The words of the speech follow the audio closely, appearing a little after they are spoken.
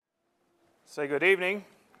Say good evening.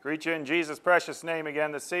 Greet you in Jesus' precious name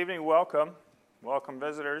again this evening. Welcome. Welcome,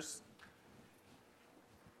 visitors.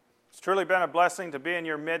 It's truly been a blessing to be in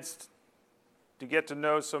your midst, to get to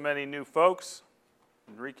know so many new folks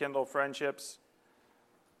and rekindle friendships.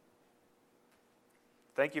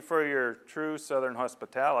 Thank you for your true Southern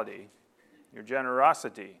hospitality, your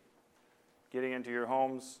generosity, getting into your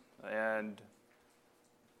homes, and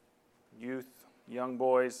youth, young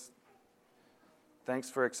boys.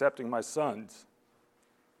 Thanks for accepting my sons.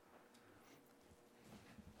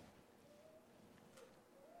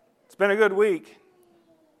 It's been a good week,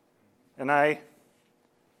 and I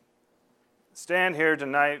stand here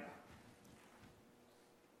tonight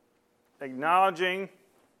acknowledging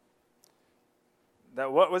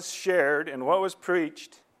that what was shared and what was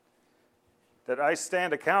preached, that I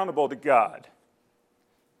stand accountable to God,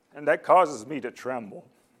 and that causes me to tremble.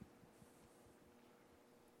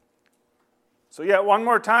 So yet one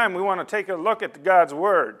more time, we want to take a look at God's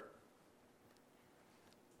Word.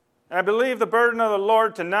 And I believe the burden of the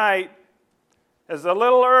Lord tonight is a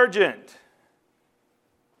little urgent.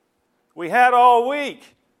 We had all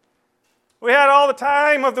week. We had all the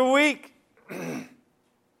time of the week.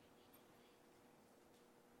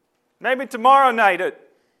 Maybe tomorrow night,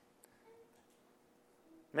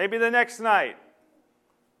 maybe the next night.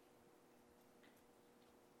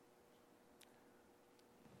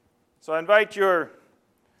 So I invite your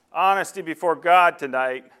honesty before God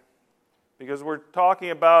tonight, because we're talking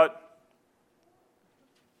about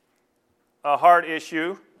a heart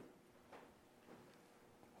issue.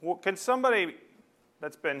 Can somebody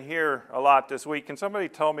that's been here a lot this week, can somebody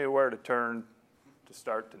tell me where to turn to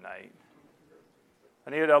start tonight? I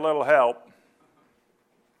need a little help.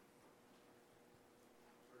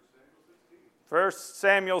 1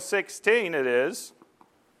 Samuel 16 it is.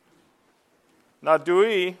 Now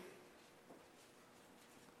did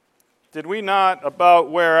we not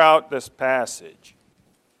about wear out this passage?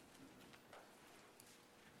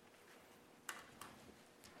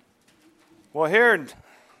 Well, here in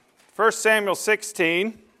 1 Samuel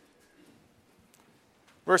 16,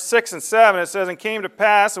 verse 6 and 7, it says, "And came to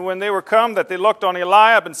pass, and when they were come, that they looked on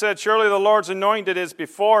Eliab, and said, Surely the Lord's anointed is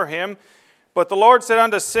before him. But the Lord said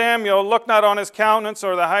unto Samuel, Look not on his countenance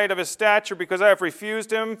or the height of his stature, because I have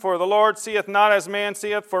refused him. For the Lord seeth not as man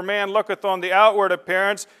seeth, for man looketh on the outward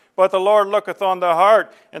appearance, but the Lord looketh on the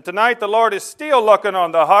heart. And tonight the Lord is still looking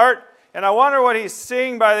on the heart. And I wonder what he's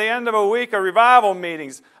seeing by the end of a week of revival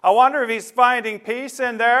meetings. I wonder if he's finding peace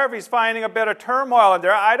in there, if he's finding a bit of turmoil in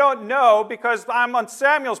there. I don't know, because I'm on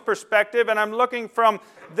Samuel's perspective, and I'm looking from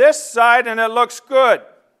this side, and it looks good.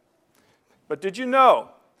 But did you know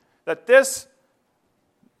that this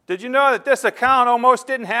account almost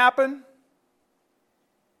didn't happen?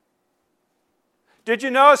 Did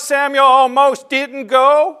you know Samuel almost didn't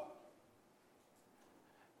go?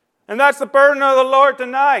 And that's the burden of the Lord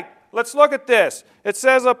tonight. Let's look at this. It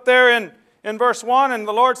says up there in verse 1, And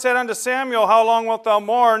the Lord said unto Samuel, How long wilt thou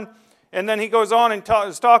mourn? And then he goes on and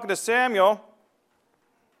is talking to Samuel.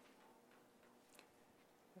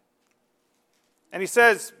 And he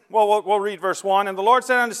says, we'll read verse 1. And the Lord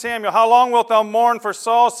said unto Samuel, How long wilt thou mourn for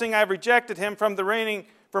Saul, seeing I have rejected him from reigning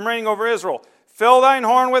over Israel? Fill thine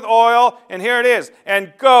horn with oil, and here it is,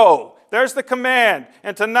 and go. There's the command.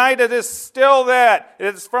 And tonight it is still that.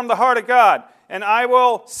 It is from the heart of God. And I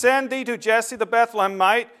will send thee to Jesse the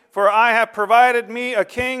Bethlehemite, for I have provided me a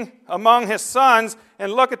king among his sons.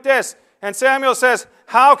 And look at this. And Samuel says,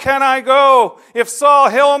 How can I go? If Saul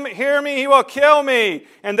hear me, he will kill me.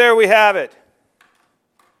 And there we have it.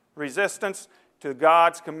 Resistance to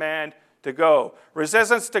God's command to go.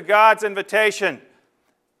 Resistance to God's invitation.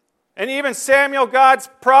 And even Samuel, God's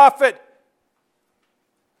prophet,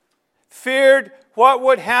 feared what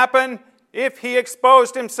would happen if he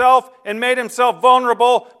exposed himself and made himself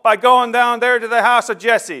vulnerable by going down there to the house of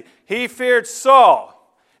Jesse. He feared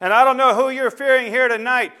Saul. And I don't know who you're fearing here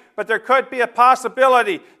tonight, but there could be a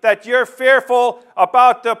possibility that you're fearful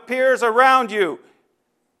about the peers around you.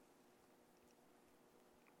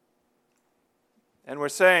 And we're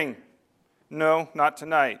saying, no, not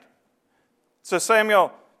tonight. So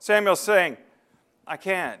Samuel's saying, I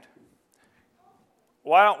can't.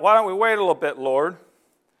 Why don't we wait a little bit, Lord?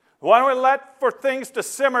 Why don't we let for things to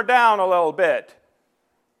simmer down a little bit?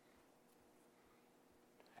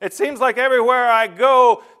 It seems like everywhere I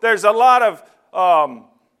go, there's a lot of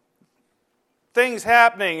things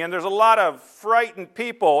happening, and there's a lot of frightened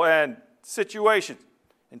people and situations.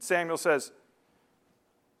 And Samuel says,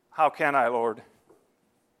 How can I, Lord?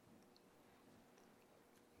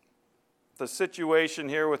 The situation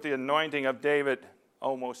here with the anointing of David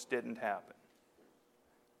almost didn't happen.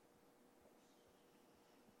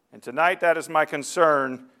 And tonight that is my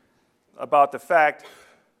concern about the fact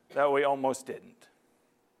that we almost didn't.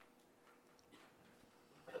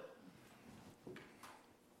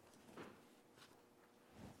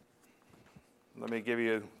 Let me give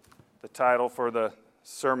you the title for the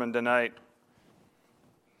sermon tonight.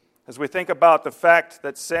 As we think about the fact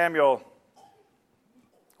that Samuel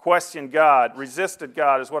questioned God, resisted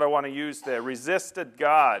God is what I want to use there, resisted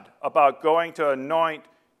God about going to anoint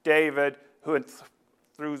David,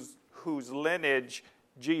 through whose lineage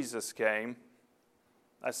Jesus came.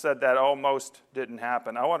 I said that almost didn't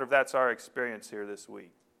happen. I wonder if that's our experience here this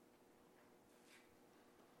week.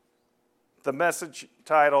 The message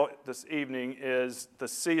title this evening is The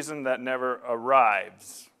Season That Never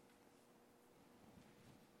Arrives.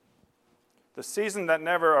 The season that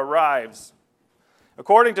never arrives.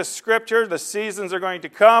 According to Scripture, the seasons are going to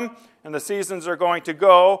come and the seasons are going to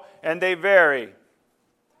go, and they vary.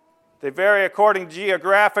 They vary according to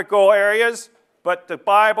geographical areas, but the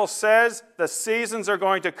Bible says the seasons are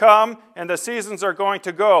going to come and the seasons are going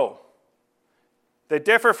to go. They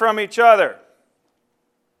differ from each other.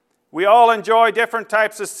 We all enjoy different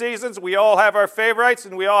types of seasons. We all have our favorites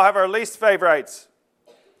and we all have our least favorites.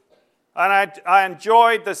 And I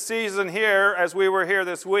enjoyed the season here as we were here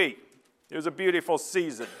this week. It was a beautiful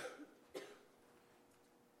season.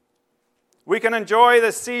 We can enjoy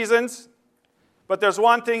the seasons, but there's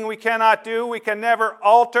one thing we cannot do. We can never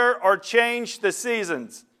alter or change the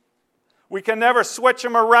seasons. We can never switch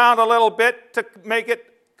them around a little bit to make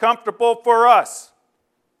it comfortable for us.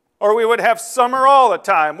 Or we would have summer all the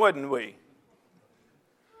time, wouldn't we?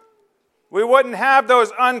 We wouldn't have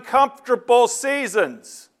those uncomfortable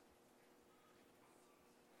seasons.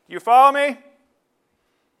 You follow me?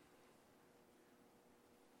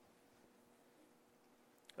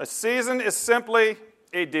 A season is simply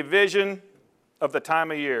a division of the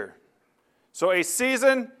time of year. So a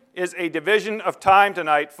season is a division of time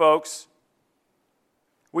tonight, folks.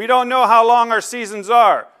 We don't know how long our seasons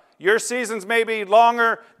are. Your seasons may be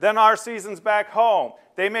longer than our seasons back home.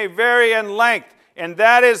 They may vary in length. And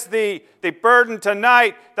that is the burden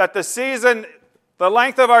tonight, that the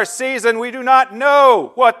length of our season, we do not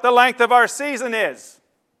know what the length of our season is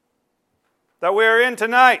that we are in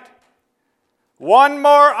tonight. One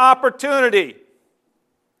more opportunity.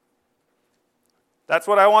 That's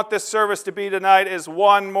what I want this service to be tonight, is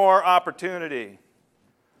one more opportunity.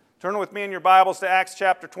 Turn with me in your Bibles to Acts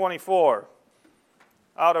chapter 24.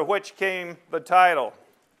 Out of which came the title.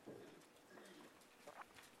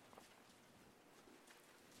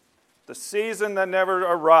 The season that never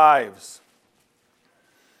arrives.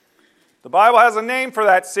 The Bible has a name for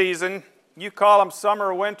that season. You call them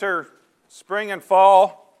summer, winter, spring, and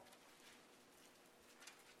fall.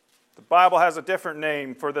 The Bible has a different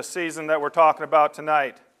name for the season that we're talking about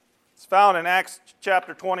tonight. It's found in Acts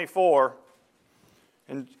chapter 24,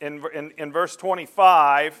 in verse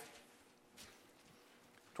 25.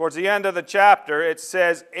 Towards the end of the chapter, it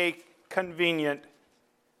says a convenient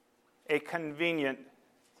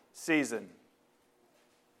season.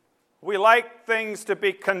 We like things to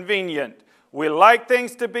be convenient. We like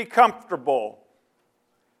things to be comfortable.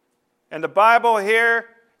 And the Bible here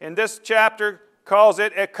in this chapter calls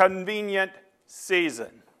it a convenient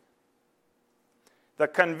season. The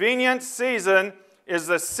convenient season is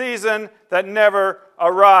the season that never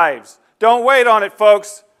arrives. Don't wait on it,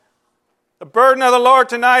 folks. The burden of the Lord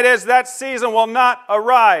tonight is that season will not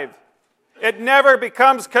arrive. It never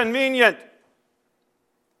becomes convenient.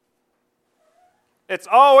 It's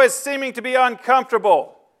always seeming to be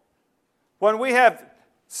uncomfortable. When we have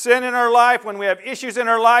sin in our life, when we have issues in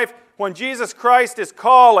our life, when Jesus Christ is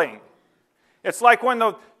calling, it's like when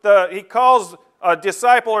He calls a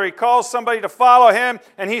disciple or He calls somebody to follow Him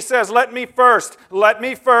and He says, let me first, let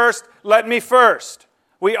me first, let me first.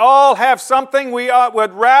 We all have something we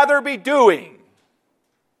would rather be doing.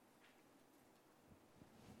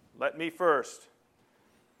 Let me first.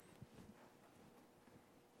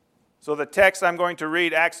 So the text I'm going to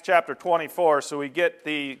read, Acts chapter 24, so we get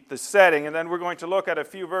the setting, and then we're going to look at a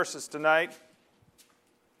few verses tonight.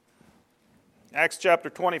 Acts chapter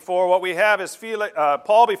 24, what we have is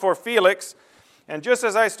Paul before Felix, and just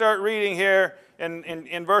as I start reading here,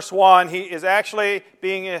 in verse 1, he is actually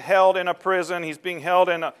being held in a prison. He's being held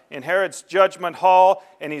in Herod's judgment hall,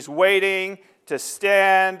 and he's waiting to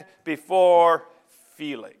stand before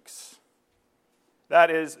Felix. That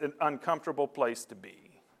is an uncomfortable place to be.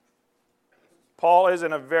 Paul is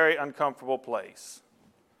in a very uncomfortable place.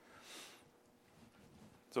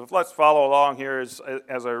 So let's follow along here as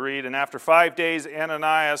I read. And after 5 days,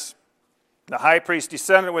 Ananias, the high priest,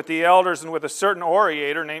 descended with the elders and with a certain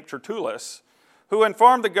orator named Tertullus, who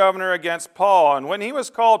informed the governor against Paul. And when he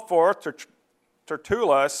was called forth,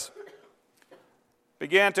 Tertullus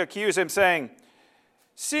began to accuse him, saying,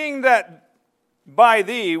 "Seeing that by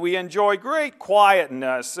thee we enjoy great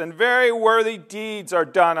quietness, and very worthy deeds are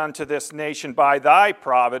done unto this nation by thy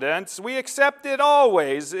providence, we accept it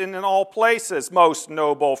always and in all places, most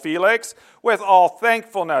noble Felix, with all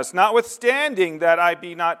thankfulness. Notwithstanding that I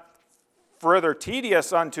be not further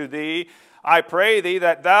tedious unto thee, I pray thee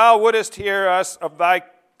that thou wouldest hear us of thy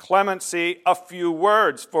clemency a few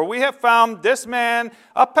words. For we have found this man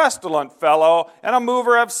a pestilent fellow, and a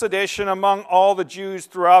mover of sedition among all the Jews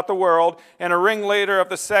throughout the world, and a ringleader of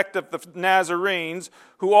the sect of the Nazarenes,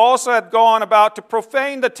 who also had gone about to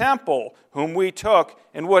profane the temple, whom we took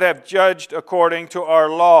and would have judged according to our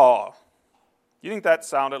law." You think that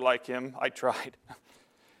sounded like him? I tried.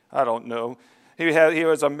 I don't know. He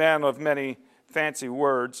was a man of many fancy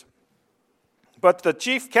words. "But the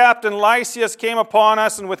chief captain Lysias came upon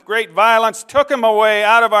us, and with great violence took him away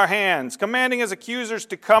out of our hands, commanding his accusers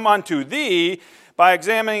to come unto thee, by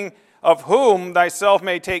examining of whom thyself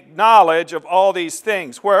may take knowledge of all these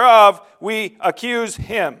things, whereof we accuse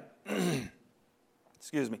him."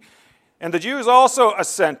 Excuse me. "And the Jews also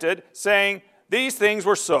assented, saying, These things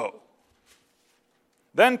were so.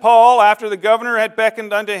 Then Paul, after the governor had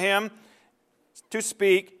beckoned unto him to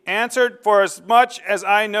speak, answered, Forasmuch as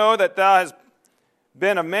I know that thou hast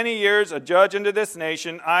been of many years a judge unto this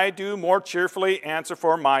nation, I do more cheerfully answer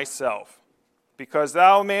for myself, because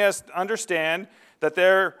thou mayest understand that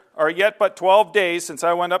there are yet but 12 days since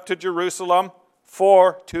I went up to Jerusalem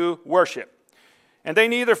to worship. And they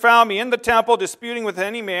neither found me in the temple disputing with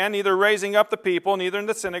any man, neither raising up the people, neither in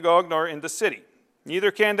the synagogue nor in the city. Neither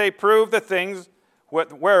can they prove the things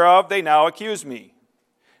whereof they now accuse me.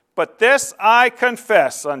 But this I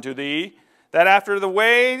confess unto thee, that after the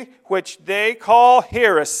way which they call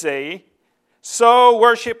heresy, so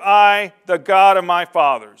worship I the God of my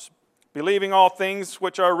fathers, believing all things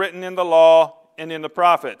which are written in the law and in the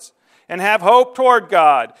prophets, and have hope toward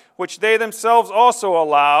God, which they themselves also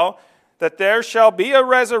allow, that there shall be a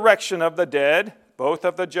resurrection of the dead, both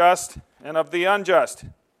of the just and of the unjust.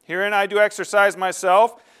 Herein I do exercise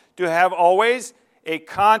myself to have always a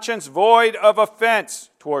conscience void of offense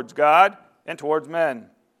towards God and towards men.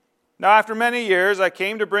 Now after many years I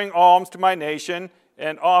came to bring alms to my nation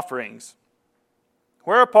and offerings.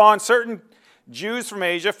 Whereupon certain Jews from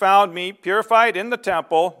Asia found me purified in the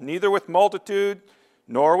temple, neither with multitude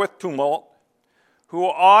nor with tumult, who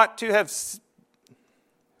ought to have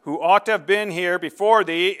been here before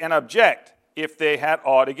thee and object, if they had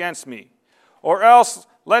aught against me. Or else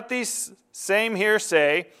let these same here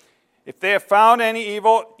say, if they have found any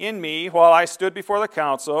evil in me while I stood before the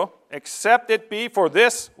council, except it be for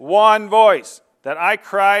this one voice, that I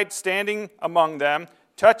cried standing among them,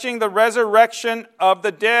 touching the resurrection of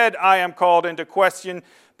the dead I am called into question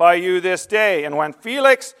by you this day. And when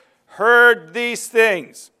Felix heard these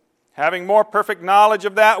things, having more perfect knowledge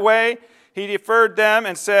of that way, he deferred them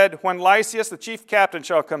and said, When Lysias the chief captain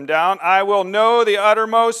shall come down, I will know the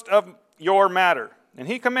uttermost of your matter. And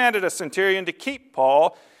he commanded a centurion to keep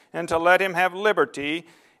Paul, and to let him have liberty,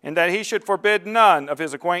 and that he should forbid none of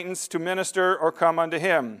his acquaintance to minister or come unto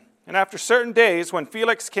him. And after certain days, when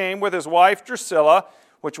Felix came with his wife Drusilla,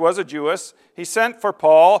 which was a Jewess, he sent for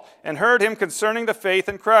Paul, and heard him concerning the faith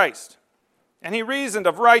in Christ. And he reasoned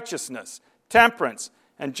of righteousness, temperance,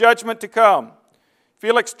 and judgment to come.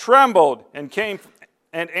 Felix trembled and came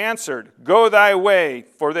and answered, Go thy way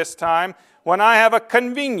for this time. When I have a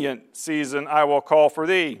convenient season, I will call for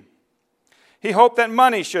thee. He hoped that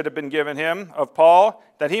money should have been given him of Paul,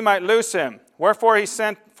 that he might loose him. Wherefore he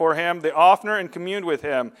sent for him the oftener and communed with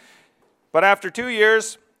him. But after 2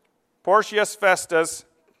 years, Porcius Festus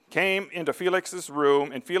came into Felix's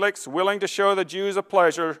room, and Felix, willing to show the Jews a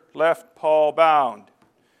pleasure, left Paul bound.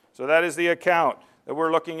 So that is the account that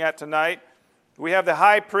we're looking at tonight. We have the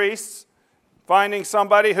high priests finding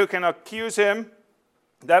somebody who can accuse him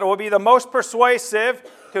that will be the most persuasive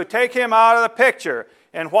to take him out of the picture.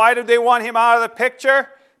 And why did they want him out of the picture?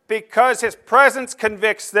 Because his presence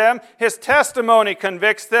convicts them, his testimony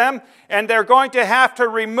convicts them, and they're going to have to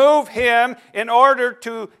remove him in order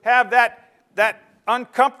to have that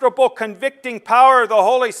uncomfortable convicting power of the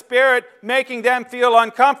Holy Spirit making them feel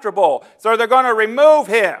uncomfortable. So they're going to remove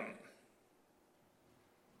him.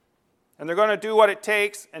 And they're going to do what it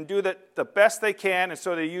takes and do the best they can. And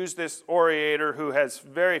so they use this orator who has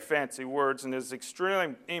very fancy words and is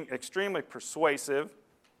extremely persuasive.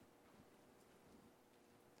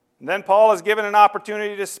 And then Paul is given an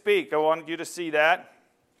opportunity to speak. I want you to see that.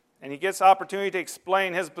 And he gets opportunity to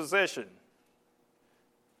explain his position.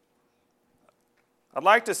 I'd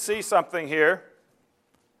like to see something here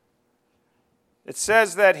It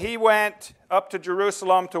says that he went up to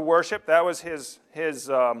Jerusalem to worship. That was his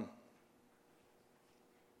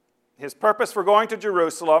purpose for going to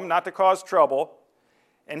Jerusalem, not to cause trouble.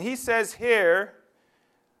 And he says here,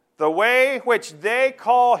 the way which they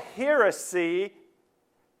call heresy,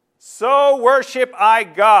 so worship I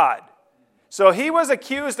God. So he was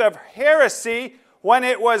accused of heresy when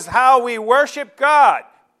it was how we worship God.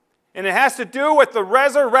 And it has to do with the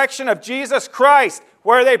resurrection of Jesus Christ,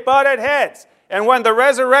 where they butted heads. And when the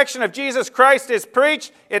resurrection of Jesus Christ is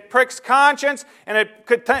preached, it pricks conscience, and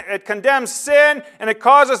it condemns sin, and it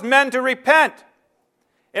causes men to repent.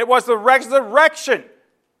 It was the resurrection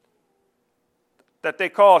that they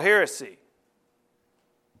called heresy.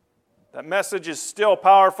 That message is still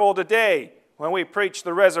powerful today when we preach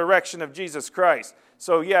the resurrection of Jesus Christ.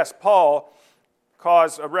 So yes, Paul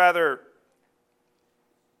caused a rather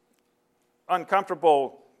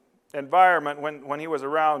uncomfortable environment when he was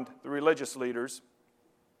around the religious leaders.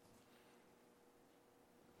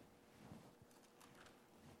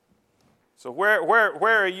 So where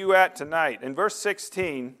are you at tonight? In verse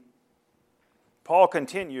 16, Paul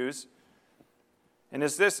continues, and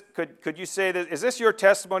could you say that, is this your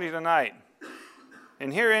testimony tonight?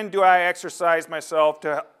 And herein do I exercise myself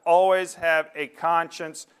to always have a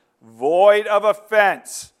conscience void of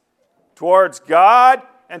offense towards God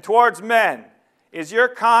and towards men. Is your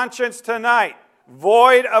conscience tonight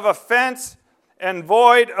void of offense and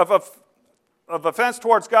void of offense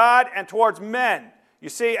towards God and towards men? You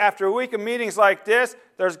see, after a week of meetings like this,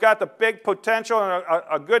 there's got the big potential and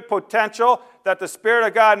a good potential that the Spirit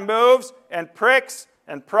of God moves and pricks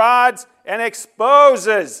and prods and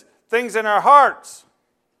exposes things in our hearts.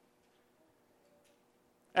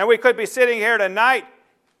 And we could be sitting here tonight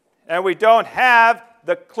and we don't have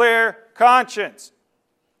the clear conscience.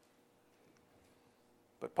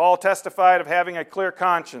 But Paul testified of having a clear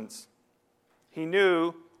conscience. He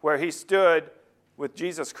knew where he stood with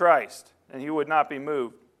Jesus Christ, and he would not be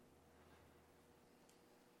moved.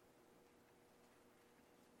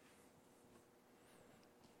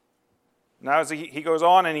 Now as he goes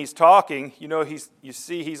on and he's talking, you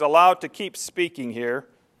see he's allowed to keep speaking here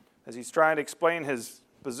as he's trying to explain his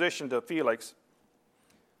position to Felix.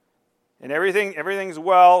 And everything's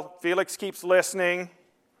well. Felix keeps listening.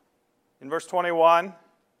 In verse 21,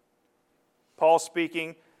 Paul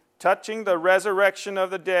speaking, touching the resurrection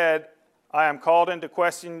of the dead, I am called into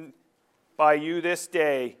question by you this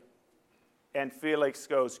day. And Felix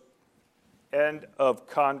goes, end of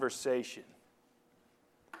conversation.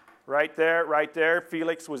 Right there,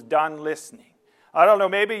 Felix was done listening. I don't know,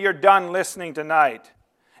 maybe you're done listening tonight.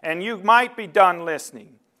 And you might be done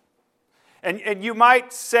listening. And you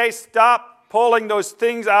might say, stop pulling those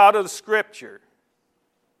things out of the Scripture.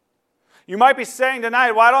 You might be saying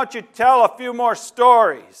tonight, why don't you tell a few more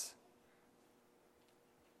stories?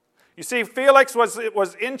 You see, Felix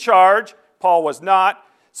was in charge. Paul was not.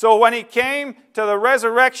 So when he came to the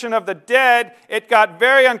resurrection of the dead, it got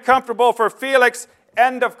very uncomfortable for Felix.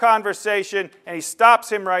 End of conversation. And he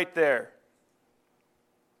stops him right there.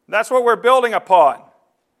 That's what we're building upon.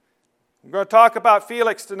 We're going to talk about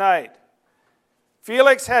Felix tonight.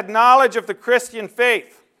 Felix had knowledge of the Christian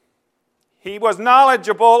faith. He was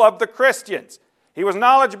knowledgeable of the Christians. He was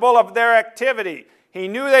knowledgeable of their activity. He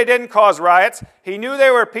knew they didn't cause riots. He knew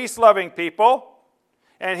they were peace-loving people.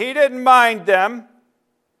 And he didn't mind them.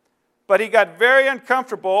 But he got very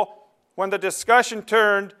uncomfortable when the discussion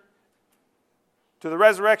turned to the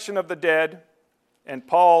resurrection of the dead and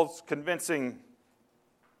Paul's convincing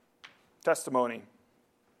testimony.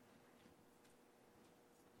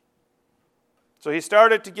 So he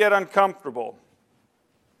started to get uncomfortable.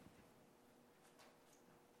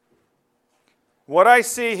 What I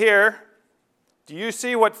see here, do you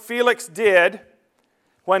see what Felix did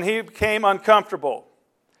when he became uncomfortable?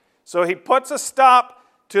 So he puts a stop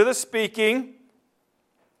to the speaking,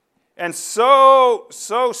 and so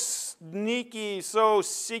sneaky, so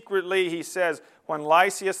secretly he says, when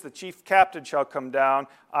Lysias, the chief captain, shall come down,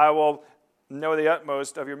 I will know the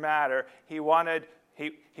utmost of your matter. He wanted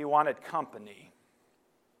company.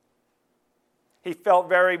 He felt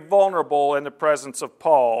very vulnerable in the presence of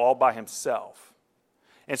Paul all by himself.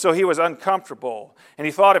 And so he was uncomfortable. And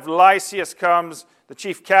he thought if Lysias comes, the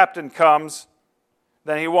chief captain comes,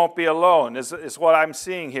 then he won't be alone, is what I'm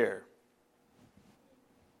seeing here.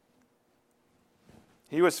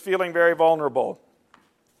 He was feeling very vulnerable.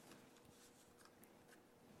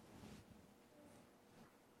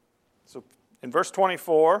 So in verse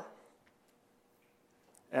 24,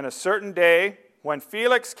 and a certain day, when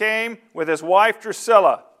Felix came with his wife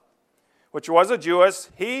Drusilla, which was a Jewess,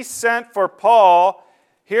 he sent for Paul,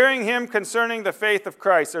 hearing him concerning the faith of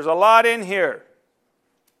Christ. There's a lot in here.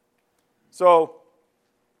 So,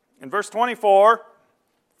 in verse 24,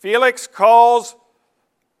 Felix calls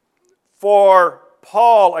for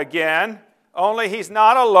Paul again, only he's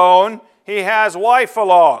not alone. He has wife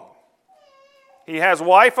along. He has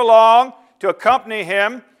wife along to accompany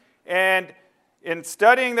him. And in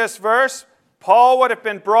studying this verse, Paul would have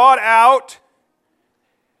been brought out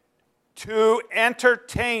to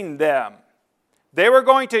entertain them. They were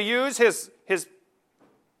going to use his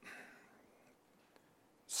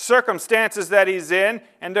circumstances that he's in,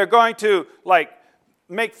 and they're going to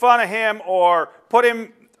make fun of him or put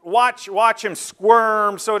him, watch him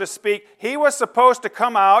squirm, so to speak. He was supposed to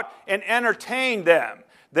come out and entertain them.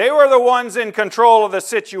 They were the ones in control of the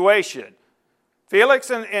situation. Felix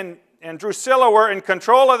and Drusilla were in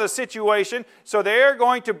control of the situation, so they're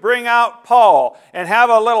going to bring out Paul and have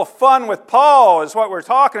a little fun with Paul is what we're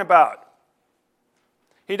talking about.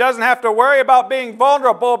 He doesn't have to worry about being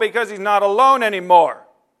vulnerable because he's not alone anymore.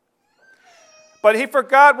 But he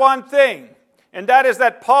forgot one thing, and that is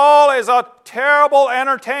that Paul is a terrible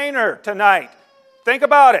entertainer tonight. Think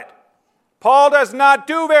about it. Paul does not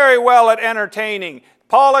do very well at entertaining.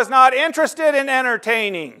 Paul is not interested in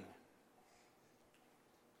entertaining.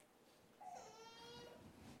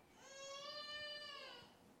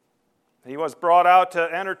 He was brought out to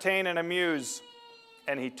entertain and amuse,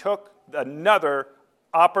 and he took another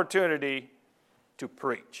opportunity to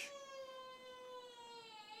preach.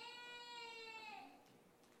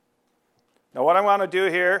 Now, what I want to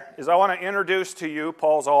do here is I want to introduce to you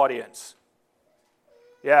Paul's audience.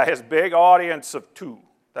 Yeah, his big audience of two.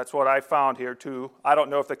 That's what I found here, two. I don't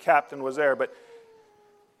know if the captain was there, but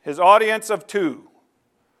his audience of two.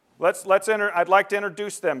 I'd like to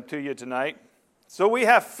introduce them to you tonight. So we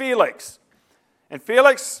have Felix. And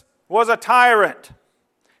Felix was a tyrant.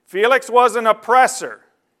 Felix was an oppressor.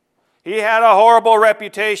 He had a horrible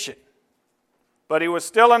reputation. But he was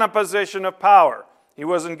still in a position of power. He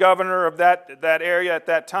wasn't governor of that area at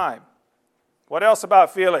that time. What else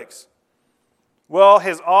about Felix? Well,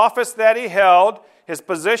 his office that he held, his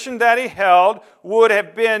position that he held, would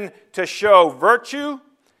have been to show virtue,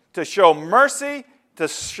 to show mercy, to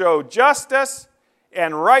show justice,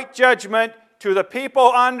 and right judgment to the people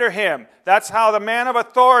under him. That's how the man of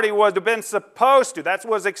authority would have been supposed to. That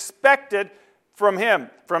was expected from him,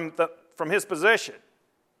 from his position.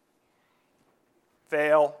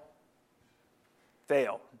 Fail.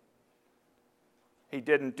 He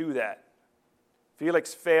didn't do that.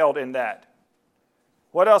 Felix failed in that.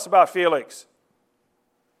 What else about Felix?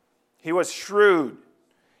 He was shrewd.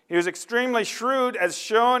 He was extremely shrewd as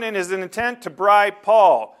shown in his intent to bribe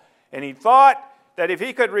Paul. And he thought that if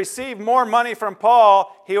he could receive more money from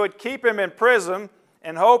Paul, he would keep him in prison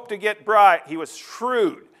and hope to get bribed. He was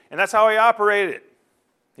shrewd. And that's how he operated.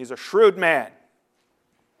 He's a shrewd man.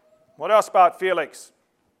 What else about Felix?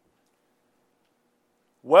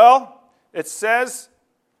 Well, it says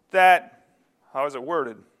that, how is it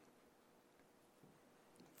worded?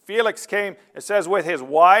 Felix came, it says, with his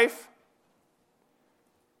wife.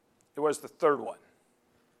 It was the third one.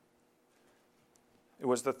 It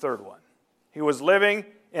was the third one. He was living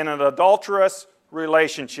in an adulterous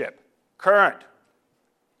relationship, current.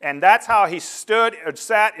 And that's how he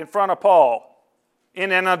sat in front of Paul,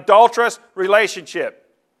 in an adulterous relationship.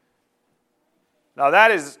 Now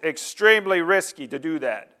that is extremely risky to do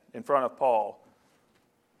that in front of Paul.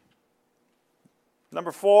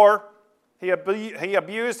 Number 4, he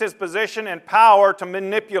abused his position and power to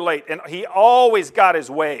manipulate, and he always got his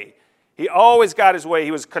way. He always got his way.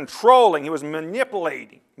 He was controlling. He was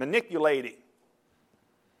manipulating.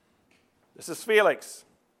 This is Felix.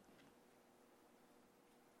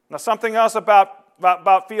 Now something else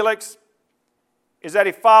about Felix is that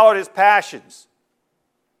he followed his passions.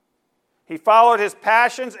 He followed his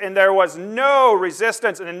passions, and there was no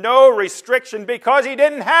resistance and no restriction because he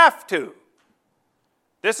didn't have to.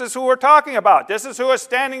 This is who we're talking about. This is who is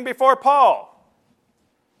standing before Paul.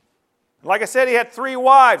 Like I said, he had 3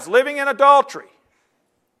 wives living in adultery.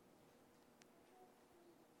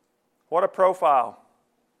 What a profile.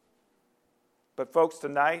 But folks,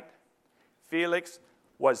 tonight, Felix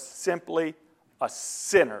was simply a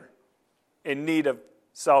sinner in need of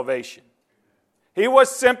salvation. He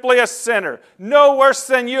was simply a sinner, no worse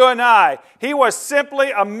than you and I. He was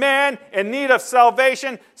simply a man in need of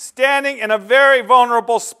salvation, standing in a very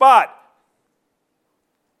vulnerable spot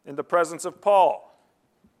in the presence of Paul.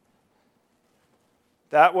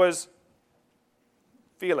 That was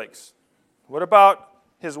Felix. What about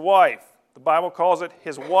his wife? The Bible calls it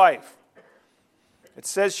his wife. It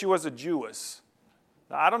says she was a Jewess.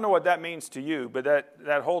 Now, I don't know what that means to you, but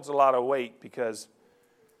that holds a lot of weight because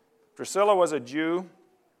Drusilla was a Jew.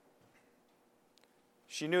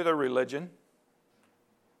 She knew the religion.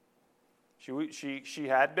 She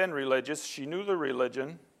had been religious. She knew the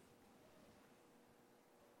religion.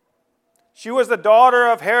 She was the daughter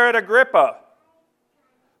of Herod Agrippa,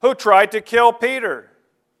 who tried to kill Peter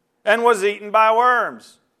and was eaten by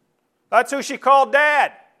worms. That's who she called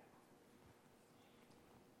Dad.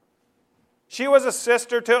 She was a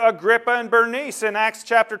sister to Agrippa and Bernice in Acts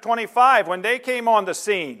chapter 25 when they came on the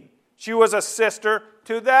scene. She was a sister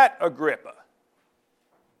to that Agrippa.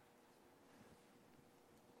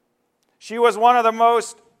 She was one of the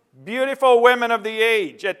most beautiful women of the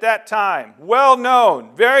age at that time. Well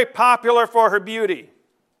known, very popular for her beauty.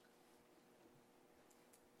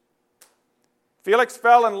 Felix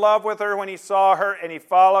fell in love with her when he saw her, and he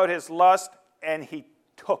followed his lust, and he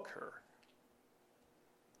took her.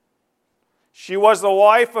 She was the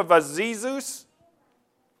wife of Azizus,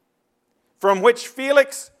 from which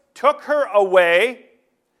Felix took her away.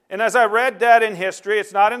 And as I read that in history,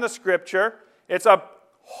 it's not in the scripture, it's a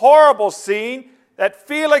horrible scene that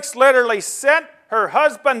Felix literally sent her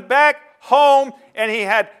husband back home, and he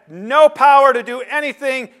had no power to do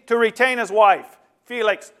anything to retain his wife.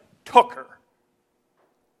 Felix took her.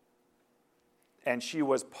 And she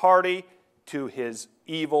was party to his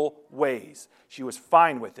evil ways. She was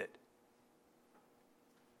fine with it.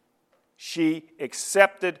 She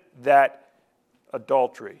accepted that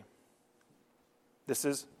adultery. This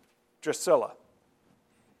is Drusilla.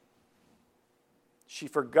 She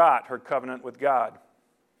forgot her covenant with God.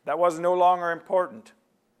 That was no longer important.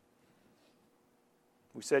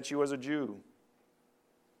 We said she was a Jew.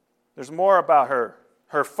 There's more about her.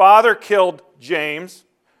 Her father killed James.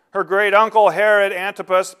 Her great-uncle Herod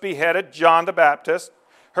Antipas beheaded John the Baptist.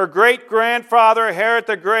 Her great-grandfather Herod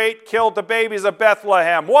the Great killed the babies of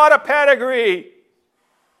Bethlehem. What a pedigree!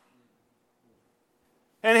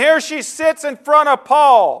 And here she sits in front of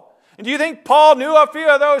Paul. And do you think Paul knew a few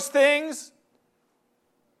of those things?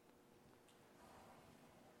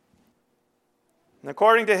 And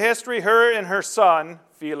according to history, her and her son,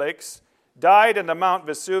 Felix, died in the Mount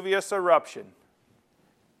Vesuvius eruption.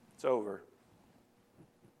 It's over.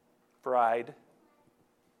 Fried.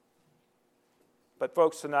 But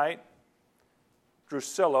folks, tonight,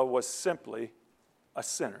 Drusilla was simply a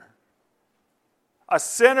sinner. A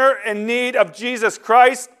sinner in need of Jesus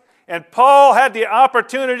Christ, and Paul had the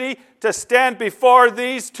opportunity to stand before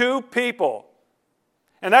these two people.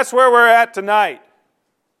 And that's where we're at tonight.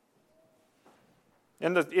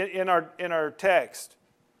 In our text,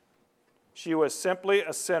 she was simply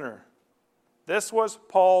a sinner. This was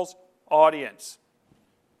Paul's audience.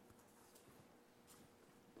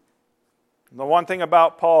 The one thing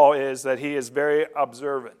about Paul is that he is very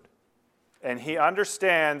observant, and he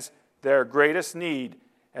understands their greatest need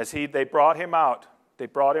as they brought him out. They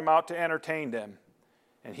brought him out to entertain them,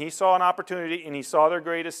 and he saw an opportunity, and he saw their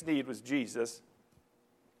greatest need was Jesus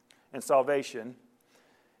and salvation.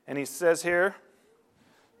 And he says here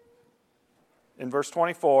in verse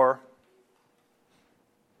 24,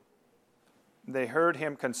 they heard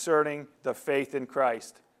him concerning the faith in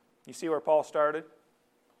Christ. You see where Paul started?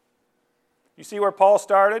 You see where Paul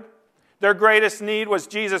started? Their greatest need was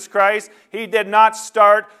Jesus Christ. He did not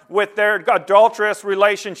start with their adulterous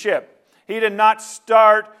relationship. He did not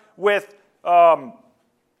start with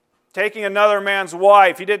taking another man's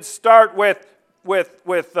wife. He didn't start with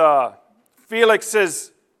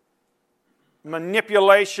Felix's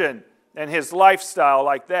manipulation and his lifestyle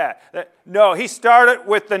like that. No, he started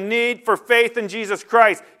with the need for faith in Jesus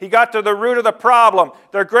Christ. He got to the root of the problem.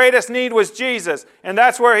 Their greatest need was Jesus, and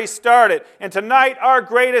that's where he started. And tonight, our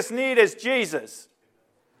greatest need is Jesus.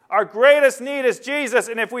 Our greatest need is Jesus,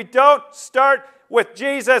 and if we don't start with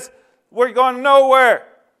Jesus, we're going nowhere.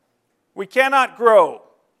 We cannot grow.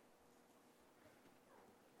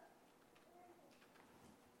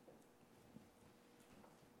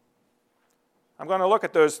 I'm going to look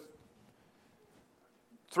at those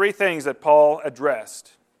three things that Paul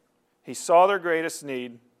addressed. He saw their greatest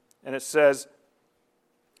need, and it says,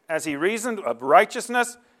 as he reasoned of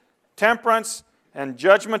righteousness, temperance, and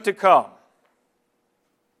judgment to come.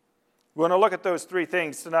 We're going to look at those three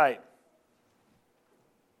things tonight.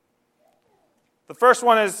 The first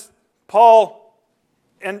one is Paul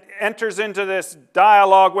enters into this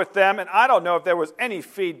dialogue with them, and I don't know if there was any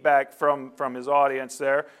feedback from his audience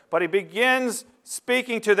there, but he begins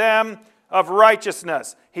speaking to them of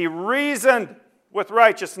righteousness. He reasoned with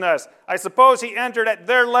righteousness. I suppose he entered at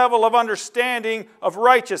their level of understanding of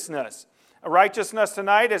righteousness. Righteousness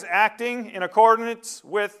tonight is acting in accordance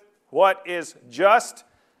with what is just,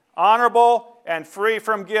 honorable, and free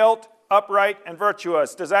from guilt, upright, and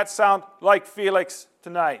virtuous. Does that sound like Felix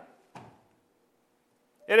tonight?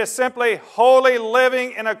 It is simply holy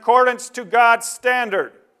living in accordance to God's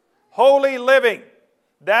standard. Holy living.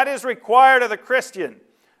 That is required of the Christian.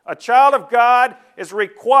 A child of God is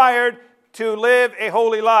required to live a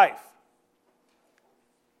holy life.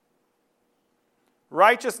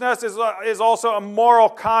 Righteousness is also a moral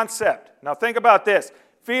concept. Now think about this.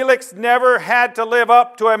 Felix never had to live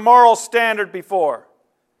up to a moral standard before.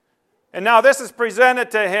 And now this is presented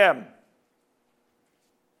to him.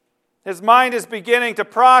 His mind is beginning to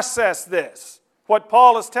process this, what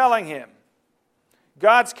Paul is telling him.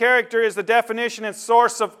 God's character is the definition and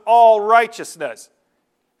source of all righteousness.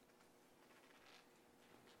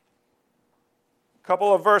 A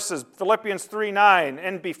couple of verses, Philippians 3:9,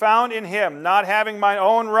 and be found in him, not having my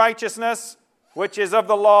own righteousness, which is of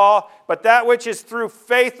the law, but that which is through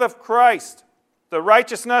faith of Christ, the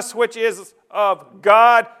righteousness which is of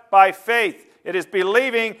God by faith. It is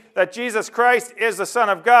believing that Jesus Christ is the Son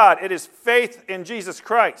of God. It is faith in Jesus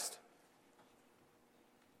Christ.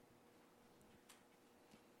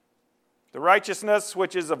 The righteousness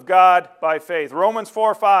which is of God by faith. Romans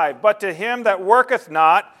 4:5, but to him that worketh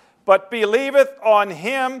not, but believeth on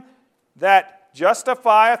him that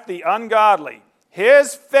justifieth the ungodly.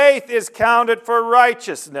 His faith is counted for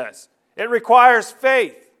righteousness. It requires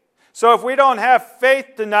faith. So if we don't have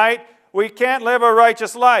faith tonight, we can't live a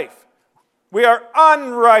righteous life. We are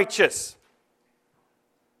unrighteous.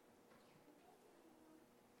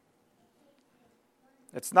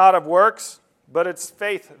 It's not of works, but it's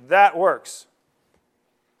faith that works.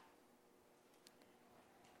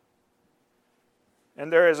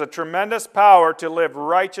 And there is a tremendous power to live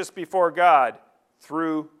righteous before God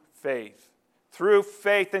through faith. Through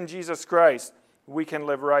faith in Jesus Christ, we can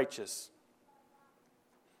live righteous.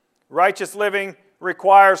 Righteous living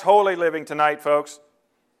requires holy living tonight, folks.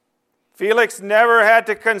 Felix never had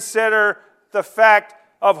to consider the fact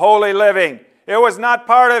of holy living. It was not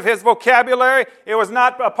part of his vocabulary. It was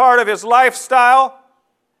not a part of his lifestyle.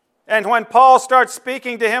 And when Paul starts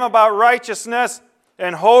speaking to him about righteousness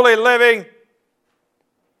and holy living,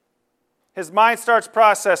 his mind starts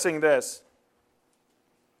processing this.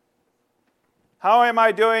 How am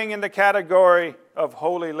I doing in the category of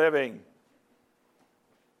holy living?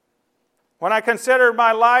 When I consider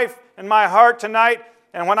my life and my heart tonight,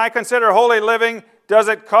 and when I consider holy living, does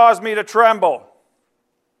it cause me to tremble?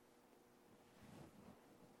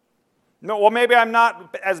 No, well, maybe I'm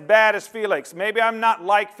not as bad as Felix. Maybe I'm not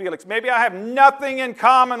like Felix. Maybe I have nothing in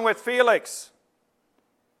common with Felix.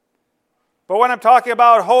 But when I'm talking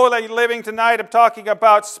about holy living tonight, I'm talking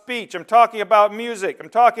about speech. I'm talking about music. I'm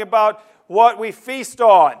talking about what we feast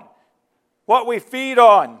on, what we feed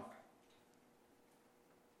on,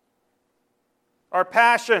 our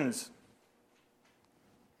passions.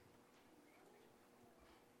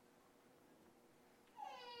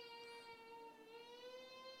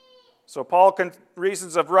 So Paul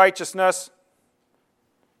reasons of righteousness,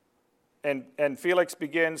 and Felix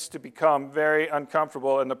begins to become very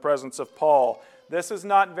uncomfortable in the presence of Paul. This is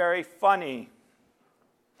not very funny.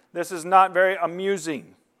 This is not very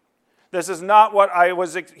amusing. This is not what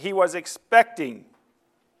he was expecting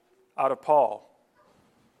out of Paul.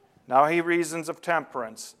 Now he reasons of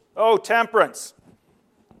temperance. Oh, temperance.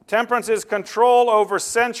 Temperance is control over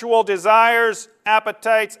sensual desires,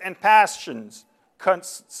 appetites, and passions.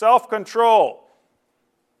 Self-control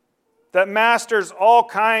that masters all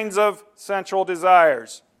kinds of sensual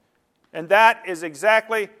desires. And that is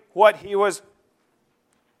exactly what he was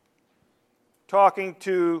talking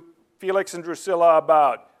to Felix and Drusilla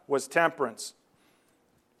about, was temperance.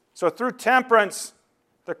 So through temperance,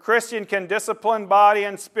 the Christian can discipline body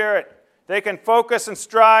and spirit. They can focus and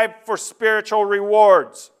strive for spiritual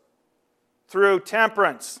rewards through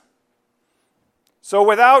temperance. So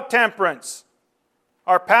without temperance,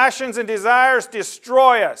 our passions and desires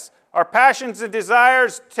destroy us. Our passions and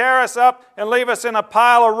desires tear us up and leave us in a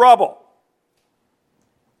pile of rubble.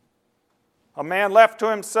 A man left to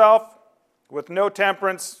himself with no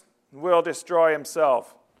temperance will destroy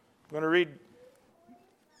himself. I'm going to read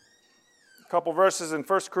a couple verses in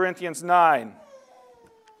 1 Corinthians 9.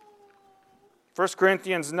 1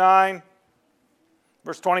 Corinthians 9,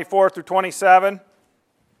 verse 24 through 27.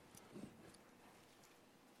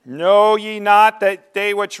 Know ye not that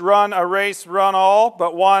they which run a race run all,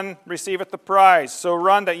 but one receiveth the prize? So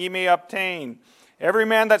run that ye may obtain. Every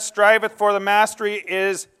man that striveth for the mastery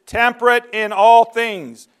is temperate in all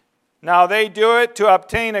things. Now they do it to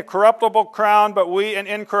obtain a corruptible crown, but we an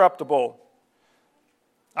incorruptible.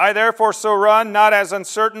 I therefore so run, not as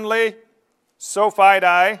uncertainly, so fight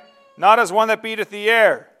I, not as one that beateth the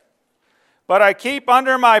air, But I keep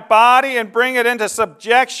under my body and bring it into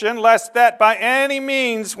subjection, lest that by any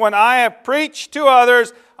means, when I have preached to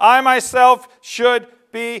others, I myself should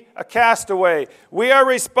be a castaway. We are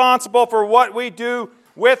responsible for what we do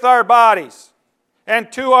with our bodies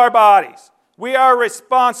and to our bodies. We are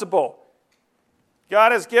responsible.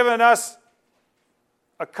 God has given us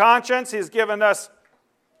a conscience. He has given us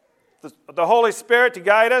the Holy Spirit to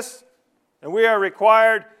guide us, and we are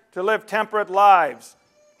required to live temperate lives.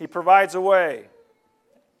 He provides a way.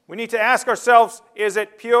 We need to ask ourselves, is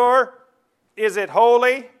it pure? Is it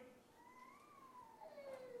holy?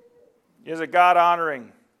 Is it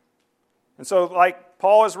God-honoring? And so, like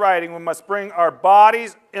Paul is writing, we must bring our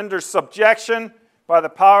bodies under subjection by the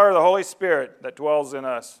power of the Holy Spirit that dwells in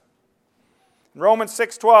us. In Romans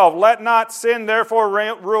 6:12, let not sin therefore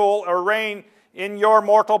rule or reign in your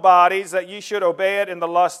mortal bodies, that ye should obey it in the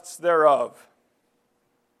lusts thereof.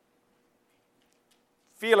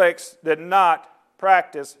 Felix did not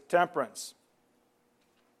practice temperance.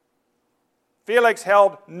 Felix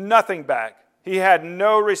held nothing back. He had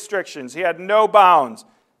no restrictions. He had no bounds.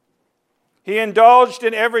 He indulged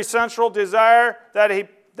in every sensual desire that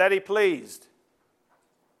he pleased.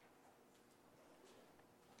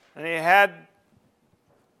 And he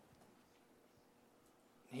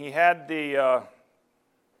had the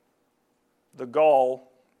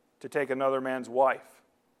gall to take another man's wife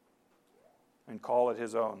and call it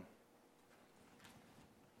his own.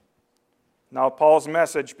 Now Paul's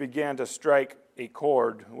message began to strike a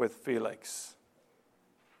chord with Felix.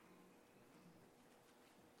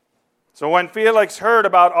 So when Felix heard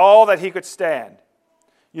about all that he could stand,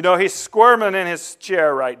 he's squirming in his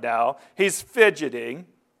chair right now. He's fidgeting.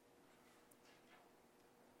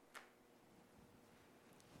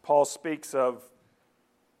 Paul speaks of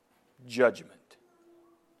judgment.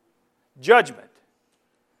 Judgment.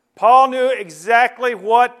 Paul knew exactly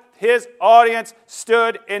what his audience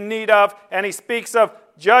stood in need of, and he speaks of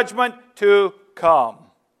judgment to come.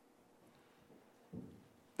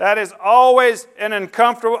 That is always an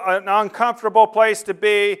uncomfortable place to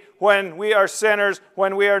be when we are sinners,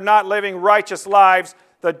 when we are not living righteous lives.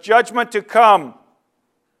 The judgment to come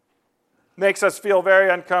makes us feel very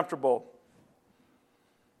uncomfortable.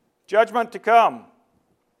 Judgment to come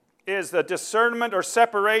is the discernment or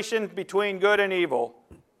separation between good and evil.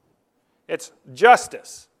 It's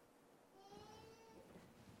justice.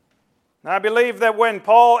 Now, I believe that when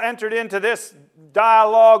Paul entered into this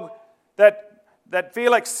dialogue, that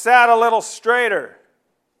Felix sat a little straighter.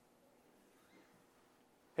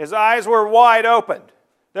 His eyes were wide open.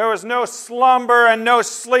 There was no slumber and no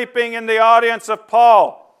sleeping in the audience of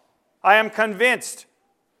Paul. I am convinced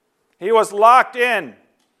he was locked in,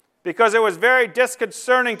 because it was very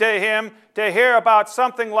disconcerting to him to hear about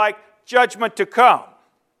something like judgment to come.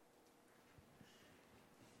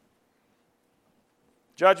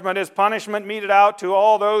 Judgment is punishment meted out to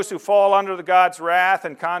all those who fall under the God's wrath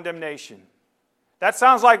and condemnation. That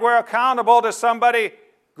sounds like we're accountable to somebody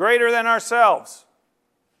greater than ourselves.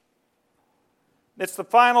 It's the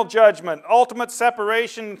final judgment, ultimate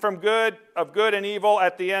separation from good, of good and evil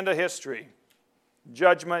at the end of history.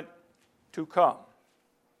 Judgment to come.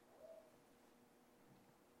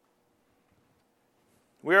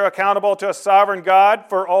 We are accountable to a sovereign God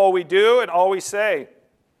for all we do and all we say.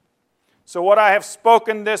 So what I have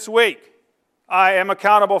spoken this week, I am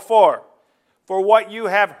accountable for. For what you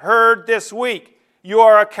have heard this week, you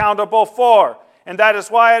are accountable for. And that is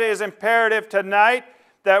why it is imperative tonight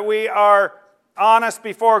that we are honest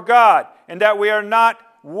before God and that we are not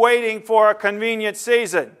waiting for a convenient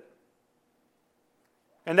season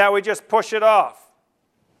and that we just push it off.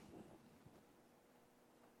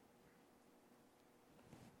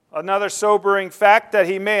 Another sobering fact that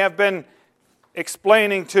he may have been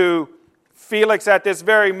explaining to Felix at this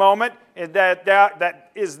very moment is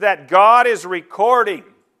that God is recording,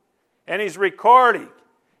 and He's recording,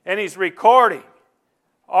 and He's recording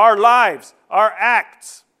our lives, our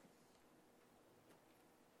acts.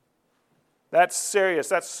 That's serious,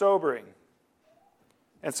 that's sobering.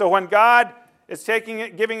 And so when God is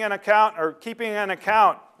giving an account or keeping an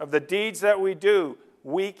account of the deeds that we do,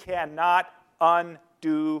 we cannot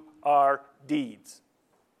undo our deeds.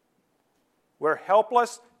 We're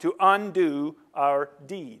helpless to undo our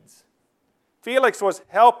deeds. Felix was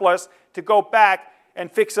helpless to go back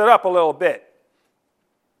and fix it up a little bit.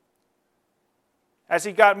 As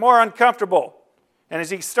he got more uncomfortable, and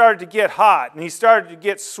as he started to get hot, and he started to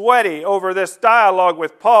get sweaty over this dialogue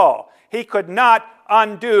with Paul, he could not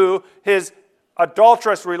undo his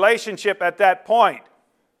adulterous relationship at that point.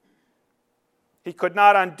 He could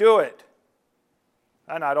not undo it.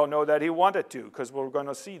 And I don't know that he wanted to, because we're going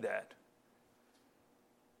to see that.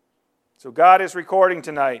 So God is recording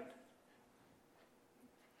tonight.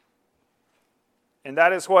 And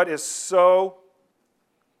that is what is so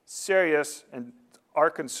serious and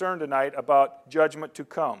our concern tonight about judgment to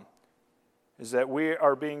come, is that we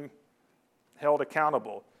are being held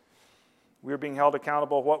accountable. We are being held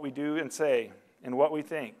accountable of what we do and say and what we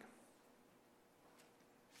think.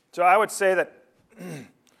 So I would say that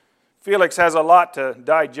Felix has a lot to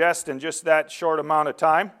digest in just that short amount of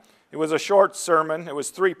time. It was a short sermon. It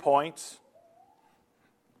was 3 points.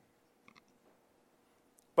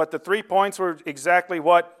 But the 3 points were exactly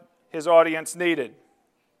what his audience needed.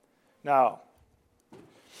 Now,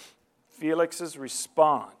 Felix's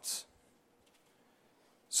response.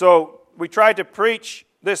 So we tried to preach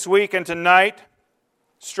this week and tonight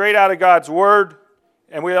straight out of God's Word,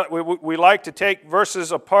 and we like to take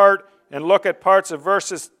verses apart and look at parts of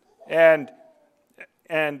verses, and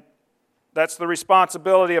that's the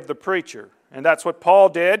responsibility of the preacher. And that's what Paul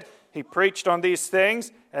did. He preached on these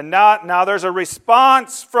things, and now there's a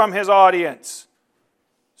response from his audience.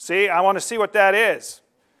 See, I want to see what that is.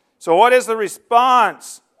 So what is the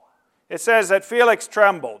response? It says that Felix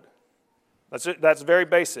trembled. That's very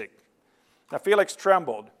basic. Now, Felix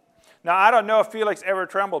trembled. Now, I don't know if Felix ever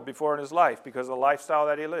trembled before in his life because of the lifestyle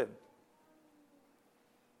that he lived.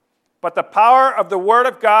 But the power of the Word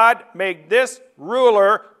of God made this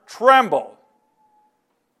ruler tremble.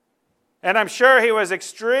 And I'm sure he was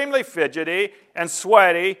extremely fidgety and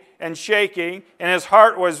sweaty and shaking, and his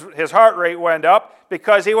heart rate went up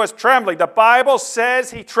because he was trembling. The Bible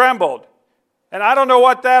says he trembled. And I don't know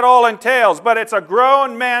what that all entails, but it's a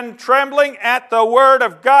grown man trembling at the Word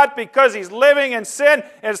of God because he's living in sin.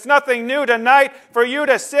 And it's nothing new tonight for you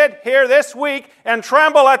to sit here this week and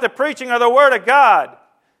tremble at the preaching of the Word of God.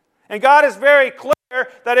 And God is very clear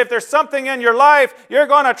that if there's something in your life, you're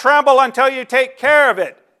going to tremble until you take care of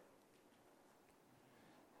it.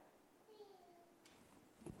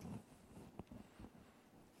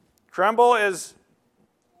 Tremble is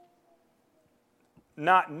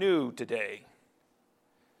not new today.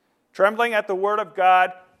 Trembling at the Word of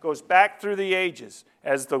God goes back through the ages.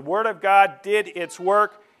 As the Word of God did its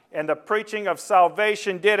work, and the preaching of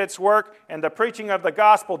salvation did its work, and the preaching of the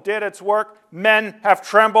gospel did its work, men have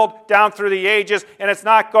trembled down through the ages, and it's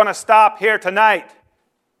not going to stop here tonight.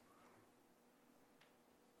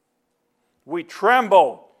 We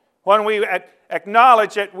tremble when we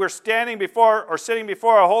acknowledge that we're standing before or sitting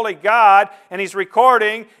before a holy God, and He's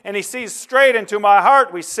recording, and He sees straight into my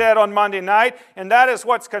heart, we said on Monday night, and that is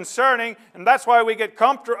what's concerning, and that's why we get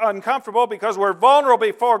uncomfortable, because we're vulnerable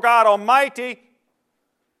before God Almighty.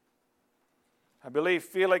 I believe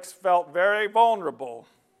Felix felt very vulnerable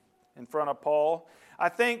in front of Paul. I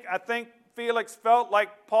think Felix felt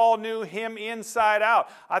like Paul knew him inside out.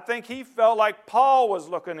 I think he felt like Paul was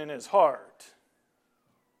looking in his heart.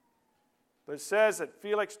 But it says that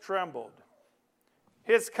Felix trembled.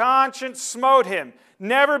 His conscience smote him.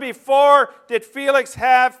 Never before did Felix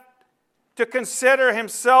have to consider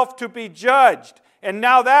himself to be judged. And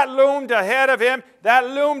now that loomed ahead of him, that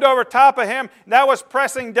loomed over top of him, that was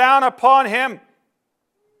pressing down upon him.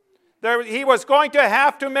 He was going to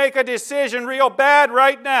have to make a decision real bad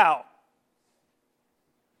right now.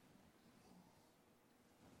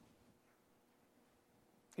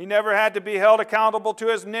 He never had to be held accountable to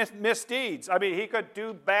his misdeeds. I mean, he could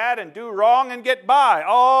do bad and do wrong and get by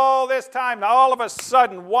all this time. Now, all of a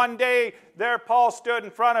sudden, one day, there Paul stood in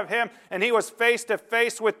front of him, and he was face to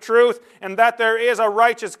face with truth, and that there is a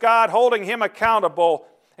righteous God holding him accountable,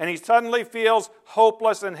 and he suddenly feels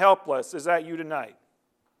hopeless and helpless. Is that you tonight?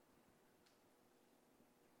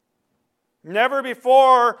 Never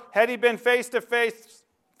before had he been face to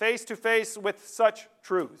face with such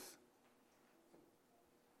truth.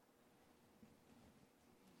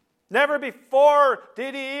 Never before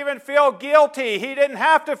did he even feel guilty. He didn't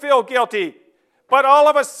have to feel guilty. But all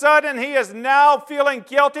of a sudden, he is now feeling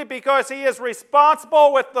guilty because he is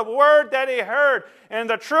responsible with the word that he heard and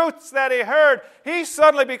the truths that he heard. He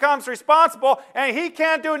suddenly becomes responsible, and he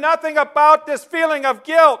can't do nothing about this feeling of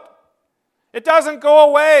guilt. It doesn't go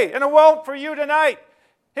away, and it won't for you tonight.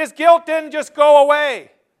 His guilt didn't just go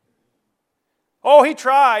away. Oh, he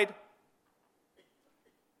tried.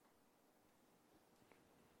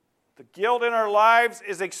 The guilt in our lives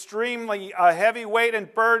is extremely a heavy weight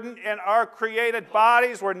and burden, and our created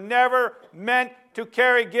bodies were never meant to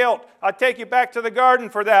carry guilt. I'll take you back to the garden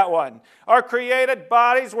for that one. Our created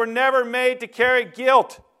bodies were never made to carry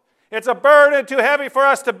guilt. It's a burden too heavy for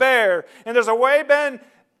us to bear. And there's a way been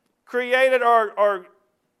created or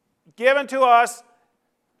given to us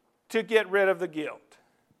to get rid of the guilt.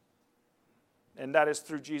 And that is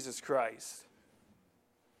through Jesus Christ.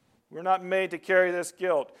 We're not made to carry this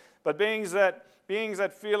guilt. But being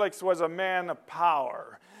that Felix was a man of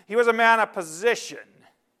power, he was a man of position,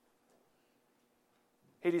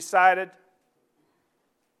 he decided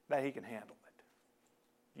that he can handle it.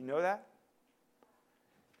 You know that?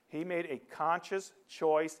 He made a conscious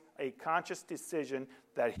choice, a conscious decision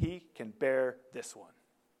that he can bear this one.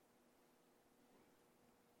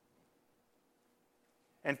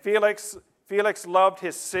 And Felix loved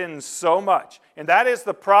his sins so much. And that is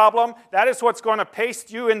the problem. That is what's going to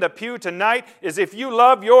paste you in the pew tonight, is if you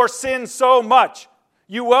love your sin so much,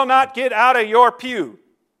 you will not get out of your pew.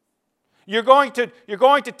 You're going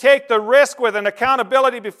to take the risk with an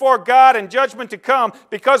accountability before God and judgment to come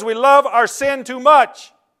because we love our sin too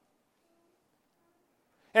much.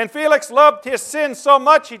 And Felix loved his sin so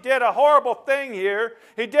much, he did a horrible thing here.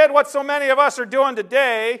 He did what so many of us are doing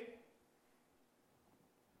today.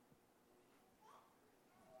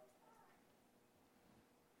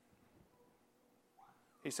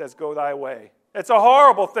 He says, go thy way. It's a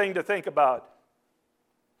horrible thing to think about.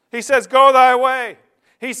 He says, go thy way.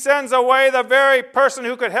 He sends away the very person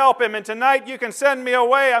who could help him. And tonight you can send me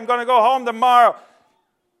away. I'm going to go home tomorrow.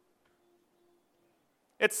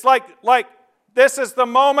 It's like this is the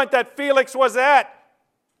moment that Felix was at.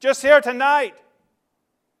 Just here tonight.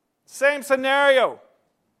 Same scenario.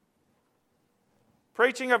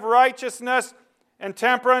 Preaching of righteousness and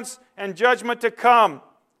temperance and judgment to come.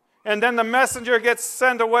 And then the messenger gets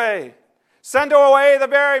sent away. Send away the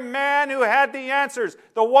very man who had the answers,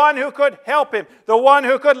 the one who could help him, the one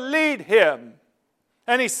who could lead him.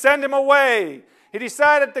 And he sent him away. He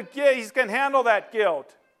decided that he can handle that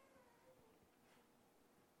guilt.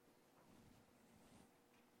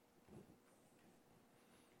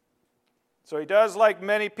 So he does like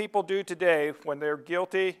many people do today. When they're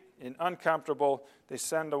guilty and uncomfortable, they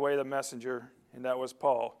send away the messenger, and that was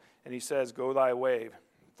Paul. And he says, go thy way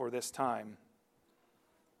for this time.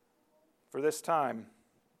 For this time.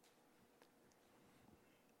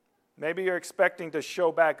 Maybe you're expecting to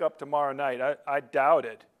show back up tomorrow night. I doubt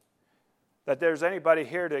it. That there's anybody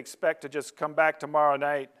here to expect to just come back tomorrow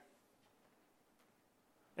night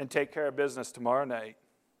and take care of business tomorrow night.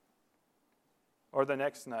 Or the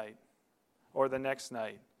next night. Or the next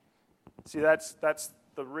night. See, that's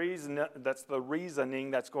the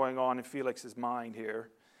reasoning that's going on in Felix's mind here.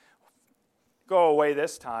 Go away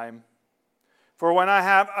this time. For when I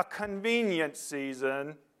have a convenient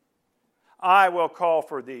season, I will call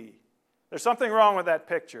for thee. There's something wrong with that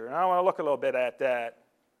picture, and I want to look a little bit at that.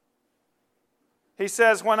 He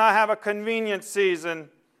says, when I have a convenient season,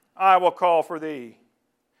 I will call for thee.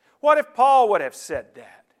 What if Paul would have said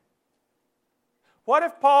that? What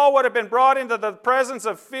if Paul would have been brought into the presence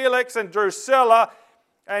of Felix and Drusilla,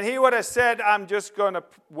 and he would have said, I'm just going to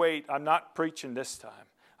wait. I'm not preaching this time.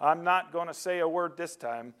 I'm not going to say a word this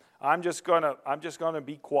time. I'm just going to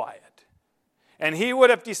be quiet. And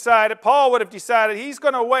Paul would have decided he's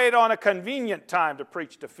going to wait on a convenient time to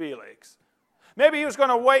preach to Felix. Maybe he was going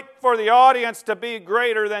to wait for the audience to be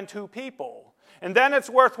greater than 2 people. And then it's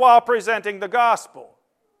worthwhile presenting the gospel.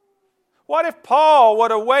 What if Paul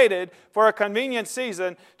would have waited for a convenient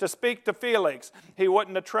season to speak to Felix? He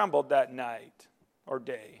wouldn't have trembled that night or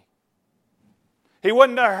day. He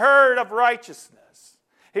wouldn't have heard of righteousness.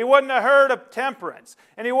 He wouldn't have heard of temperance.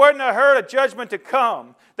 And he wouldn't have heard of judgment to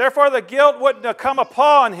come. Therefore, the guilt wouldn't have come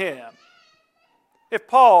upon him if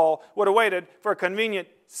Paul would have waited for a convenient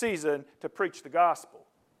season to preach the gospel.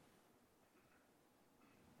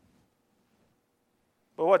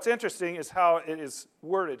 But what's interesting is how it is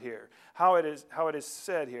worded here, how it is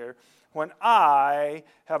said here, when I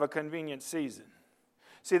have a convenient season.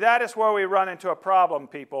 See, that is where we run into a problem,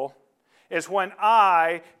 people. Is when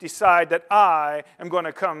I decide that I am going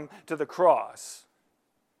to come to the cross.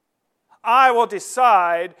 I will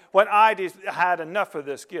decide when I had enough of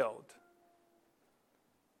this guilt.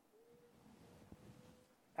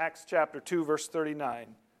 Acts chapter 2, verse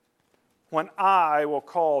 39. When I will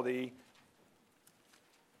call thee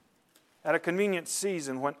at a convenient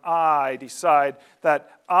season, when I decide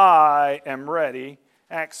that I am ready.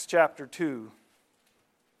 Acts chapter 2.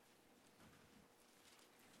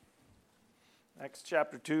 Acts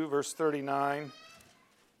chapter 2, verse 39.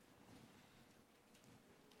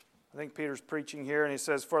 I think Peter's preaching here, and he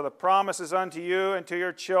says, for the promise is unto you and to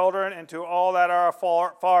your children and to all that are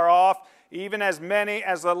far off, even as many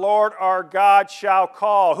as the Lord our God shall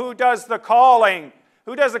call. Who does the calling?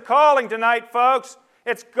 Who does the calling tonight, folks?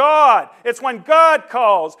 It's God. It's when God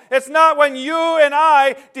calls. It's not when you and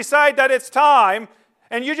I decide that it's time,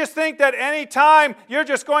 and you just think that any time you're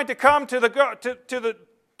just going to come to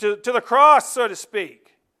the cross, so to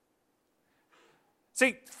speak.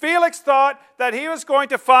 See, Felix thought that he was going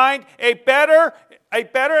to find a better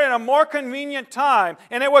and a more convenient time,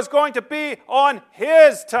 and it was going to be on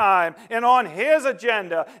his time and on his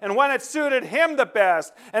agenda and when it suited him the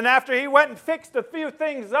best. And after he went and fixed a few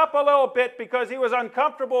things up a little bit because he was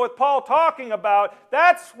uncomfortable with Paul talking about,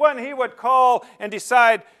 that's when he would call and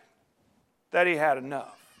decide that he had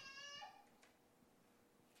enough.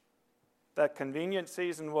 That convenient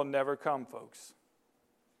season will never come, folks.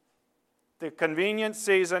 The convenient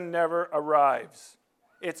season never arrives.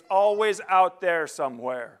 It's always out there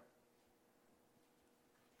somewhere.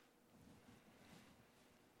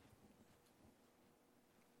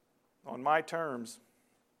 On my terms.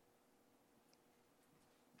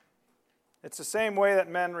 It's the same way that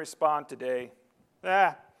men respond today.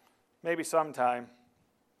 Maybe sometime.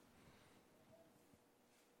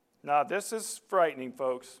 Now, this is frightening,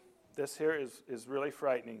 folks. This here is really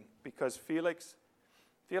frightening because Felix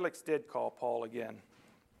did call Paul again.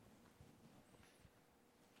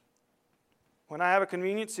 When I have a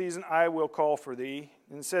convenient season, I will call for thee.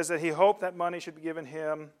 And it says that he hoped that money should be given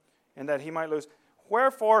him and that he might lose.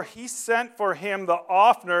 Wherefore he sent for him the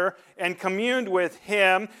oftener and communed with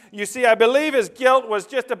him. You see, I believe his guilt was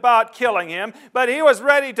just about killing him, but he was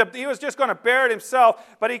just going to bear it himself.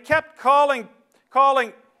 But he kept calling Paul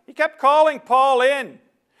in.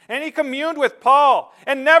 And he communed with Paul.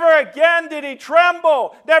 And never again did he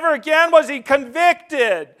tremble. Never again was he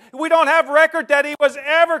convicted. We don't have record that he was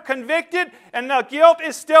ever convicted, and the guilt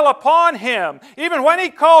is still upon him. Even when he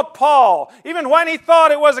called Paul, even when he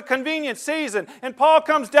thought it was a convenient season, and Paul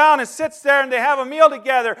comes down and sits there and they have a meal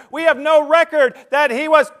together, we have no record that he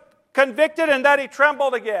was convicted and that he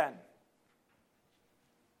trembled again.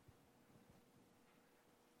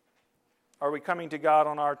 Are we coming to God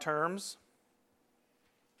on our terms?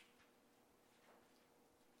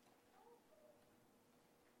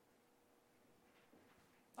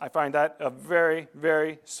 I find that a very,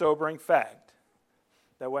 very sobering fact.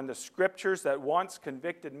 That when the scriptures that once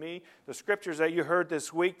convicted me, the scriptures that you heard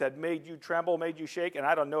this week that made you tremble, made you shake, and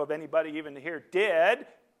I don't know if anybody even here did,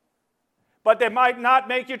 but they might not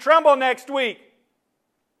make you tremble next week.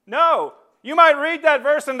 No. You might read that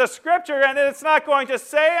verse in the scripture and it's not going to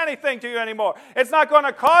say anything to you anymore. It's not going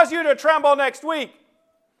to cause you to tremble next week.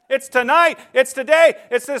 It's tonight. It's today.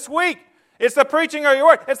 It's this week. It's the preaching of your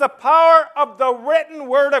word. It's the power of the written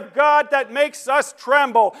word of God that makes us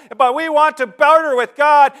tremble. But we want to barter with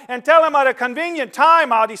God and tell him at a convenient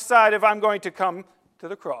time I'll decide if I'm going to come to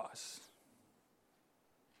the cross.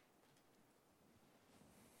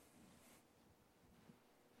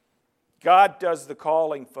 God does the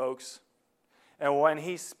calling, folks. And when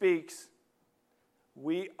he speaks,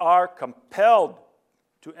 we are compelled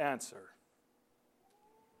to answer.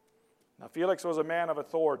 Now, Felix was a man of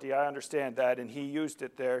authority, I understand that, and he used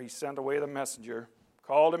it there. He sent away the messenger,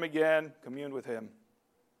 called him again, communed with him.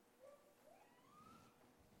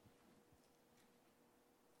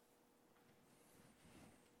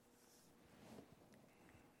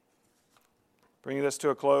 Bringing this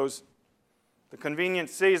to a close, the convenient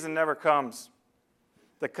season never comes.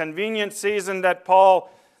 The convenient season that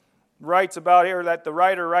Paul writes about here, that the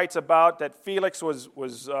writer writes about, that Felix was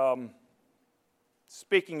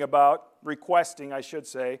speaking about, requesting, I should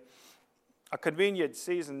say, a convenient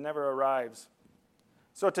season never arrives.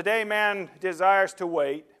 So today man desires to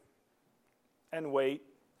wait and wait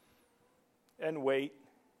and wait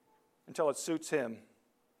until it suits him.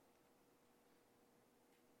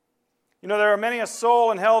 You know, there are many a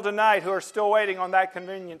soul in hell tonight who are still waiting on that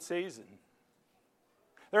convenient season.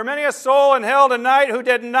 There are many a soul in hell tonight who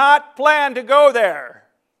did not plan to go there,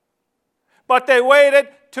 but they waited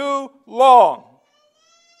too long.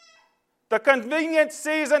 The convenient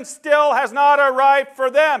season still has not arrived for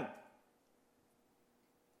them.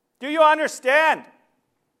 Do you understand?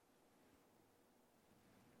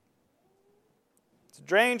 It's the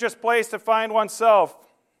strangest place to find oneself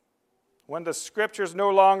when the scriptures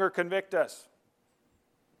no longer convict us.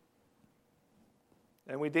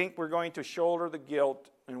 And we think we're going to shoulder the guilt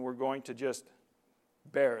and we're going to just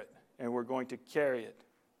bear it and we're going to carry it.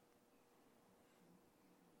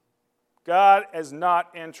 God is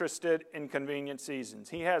not interested in convenient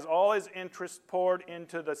seasons. He has all his interest poured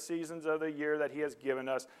into the seasons of the year that he has given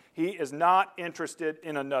us. He is not interested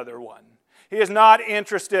in another one. He is not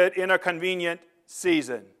interested in a convenient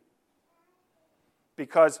season.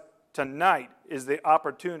 Because tonight is the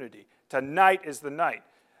opportunity. Tonight is the night.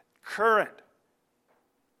 Current.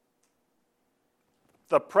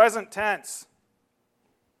 The present tense.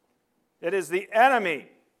 It is the enemy.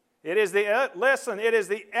 It is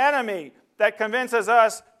the enemy that convinces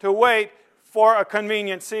us to wait for a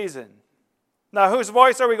convenient season. Now, whose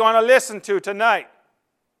voice are we going to listen to tonight?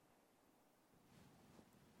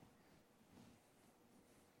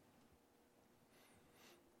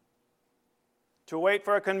 To wait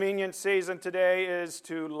for a convenient season today is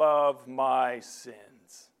to love my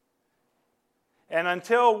sins. And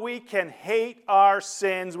until we can hate our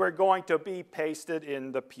sins, we're going to be pasted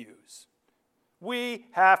in the pews. We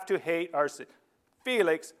have to hate our sins.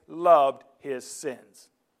 Felix loved his sins.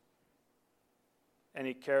 And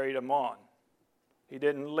he carried them on. He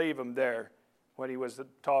didn't leave them there when he was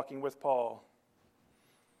talking with Paul.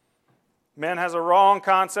 Man has a wrong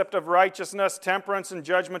concept of righteousness, temperance, and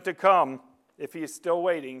judgment to come if he is still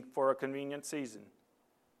waiting for a convenient season.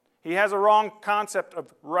 He has a wrong concept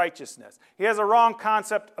of righteousness. He has a wrong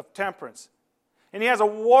concept of temperance. And he has a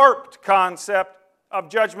warped concept of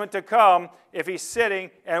judgment to come if he's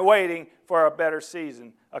sitting and waiting for a better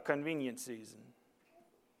season, a convenient season.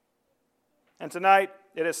 And tonight,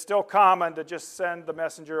 it is still common to just send the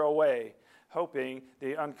messenger away, hoping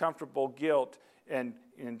the uncomfortable guilt and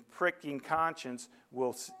pricking conscience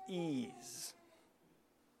will ease,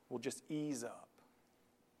 will just ease up.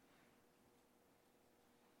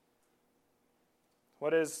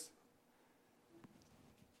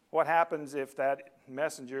 What happens if that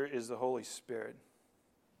messenger is the Holy Spirit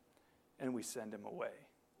and we send him away?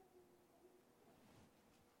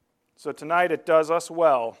 So tonight it does us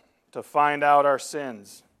well to find out our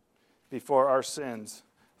sins before our sins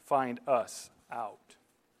find us out.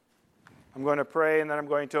 I'm going to pray and then I'm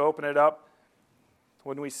going to open it up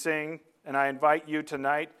when we sing. And I invite you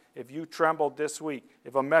tonight, if you trembled this week,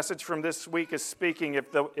 if a message from this week is speaking,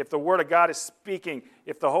 if the Word of God is speaking,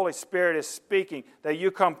 if the Holy Spirit is speaking, that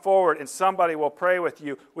you come forward and somebody will pray with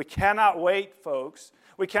you. We cannot wait, folks.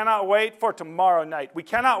 We cannot wait for tomorrow night. We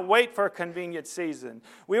cannot wait for a convenient season.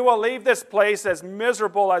 We will leave this place as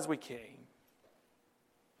miserable as we came.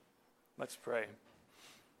 Let's pray.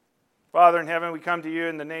 Father in heaven, we come to you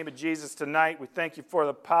in the name of Jesus tonight. We thank you for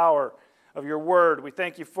the power of your word. We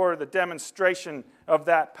thank you for the demonstration of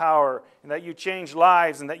that power, and that you change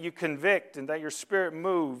lives, and that you convict, and that your Spirit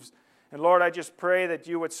moves. And Lord, I just pray that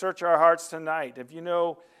you would search our hearts tonight. If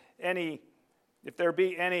there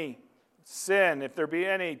be any sin, if there be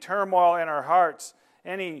any turmoil in our hearts,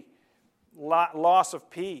 any loss of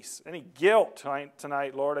peace, any guilt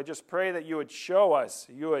tonight, Lord, I just pray that you would show us,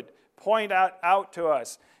 you would point out to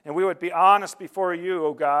us, and we would be honest before you,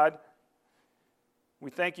 O God. We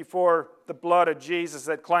thank you for the blood of Jesus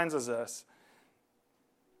that cleanses us.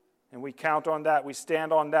 And we count on that. We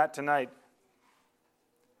stand on that tonight.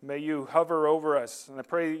 May you hover over us. And I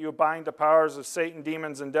pray that you bind the powers of Satan,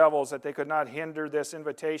 demons, and devils, that they could not hinder this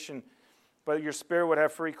invitation, but your Spirit would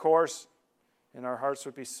have free course, and our hearts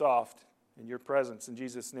would be soft in your presence. In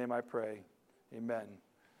Jesus' name I pray. Amen.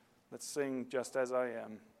 Let's sing Just As I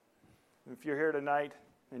Am. If you're here tonight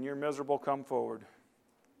and you're miserable, come forward.